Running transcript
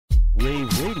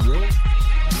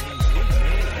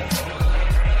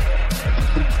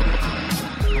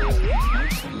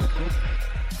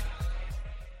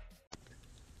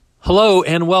Hello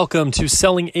and welcome to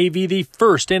Selling AV, the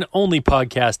first and only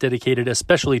podcast dedicated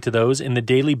especially to those in the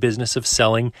daily business of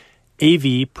selling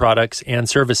AV products and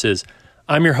services.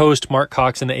 I'm your host, Mark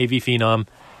Coxon, the AV Phenom,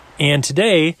 and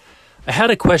today I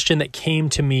had a question that came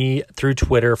to me through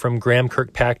Twitter from Graham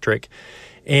Kirkpatrick,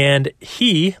 and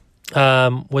he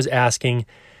was asking,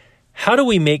 how do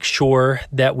we make sure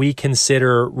that we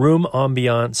consider room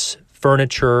ambiance,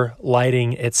 furniture,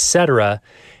 lighting, etc.,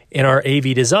 in our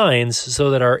AV designs so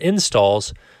that our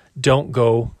installs don't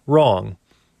go wrong?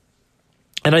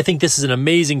 And I think this is an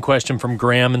amazing question from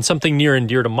Graham and something near and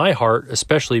dear to my heart,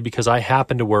 especially because I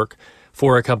happen to work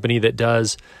for a company that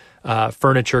does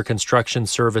furniture construction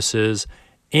services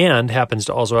and happens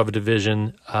to also have a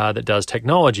division that does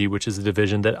technology, which is the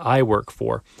division that I work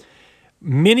for.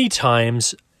 Many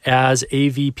times as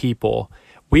AV people,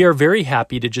 we are very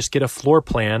happy to just get a floor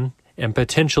plan and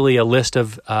potentially a list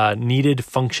of needed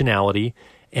functionality,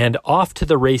 and off to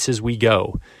the races we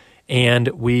go. And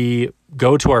we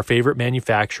go to our favorite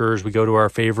manufacturers, we go to our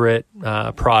favorite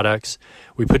products,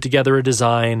 we put together a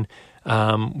design,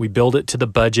 we build it to the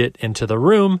budget and to the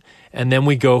room, and then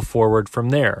we go forward from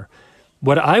there.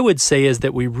 What I would say is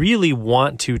that we really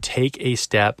want to take a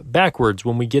step backwards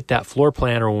when we get that floor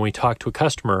plan or when we talk to a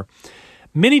customer.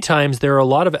 Many times there are a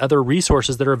lot of other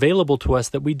resources that are available to us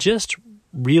that we just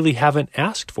really haven't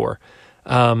asked for.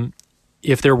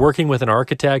 If they're working with an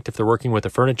architect, if they're working with a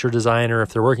furniture designer, if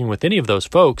they're working with any of those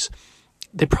folks,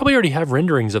 they probably already have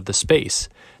renderings of the space.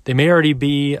 They may already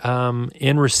be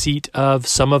in receipt of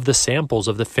some of the samples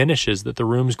of the finishes that the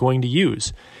room's going to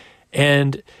use.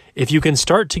 And if you can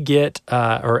start to get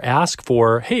or ask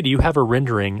for, hey, do you have a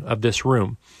rendering of this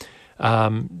room?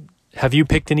 Have you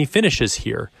picked any finishes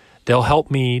here? They'll help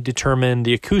me determine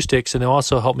the acoustics, and they'll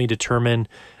also help me determine,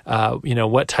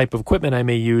 what type of equipment I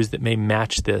may use that may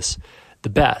match this the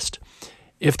best.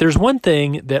 If there's one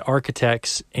thing that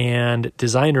architects and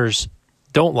designers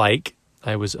don't like,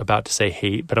 I was about to say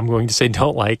hate, but I'm going to say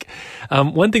don't like,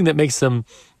 one thing that makes them,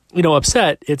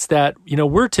 upset, it's that,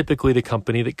 we're typically the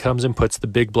company that comes and puts the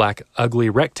big black ugly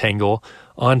rectangle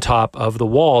on top of the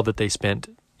wall that they spent,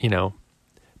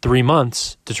 3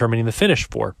 months determining the finish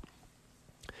for.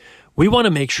 We want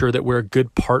to make sure that we're a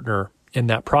good partner in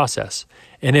that process.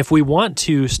 And if we want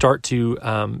to start to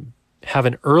have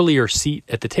an earlier seat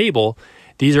at the table,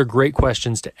 these are great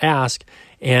questions to ask.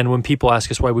 And when people ask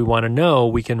us why we want to know,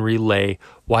 we can relay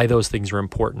why those things are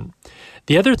important.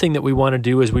 The other thing that we want to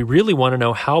do is we really want to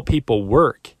know how people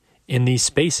work in these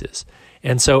spaces.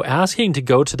 And so asking to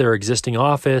go to their existing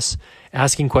office,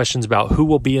 asking questions about who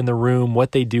will be in the room,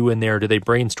 what they do in there, do they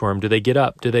brainstorm, do they get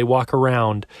up, do they walk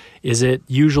around, is it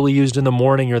usually used in the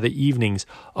morning or the evenings?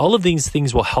 All of these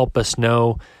things will help us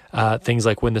know things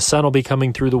like when the sun will be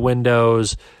coming through the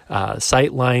windows,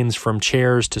 sight lines from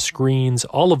chairs to screens,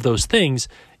 all of those things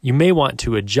you may want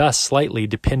to adjust slightly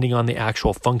depending on the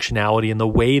actual functionality and the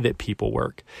way that people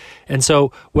work. And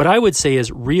so what I would say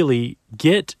is really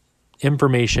get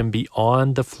information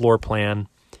beyond the floor plan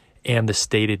and the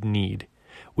stated need.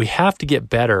 We have to get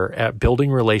better at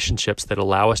building relationships that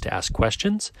allow us to ask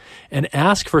questions and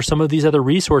ask for some of these other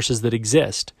resources that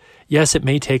exist. Yes, it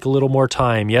may take a little more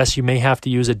time. Yes, you may have to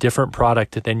use a different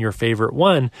product than your favorite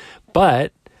one,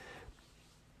 but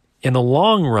in the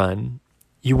long run,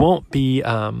 you won't be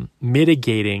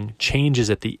mitigating changes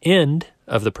at the end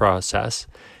of the process,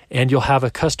 and you'll have a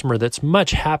customer that's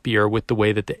much happier with the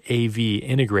way that the AV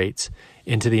integrates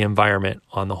into the environment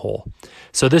on the whole.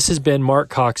 So this has been Mark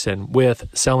Coxon with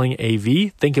Selling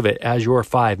AV. Think of it as your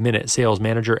 5-minute sales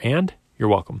manager, and you're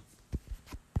welcome.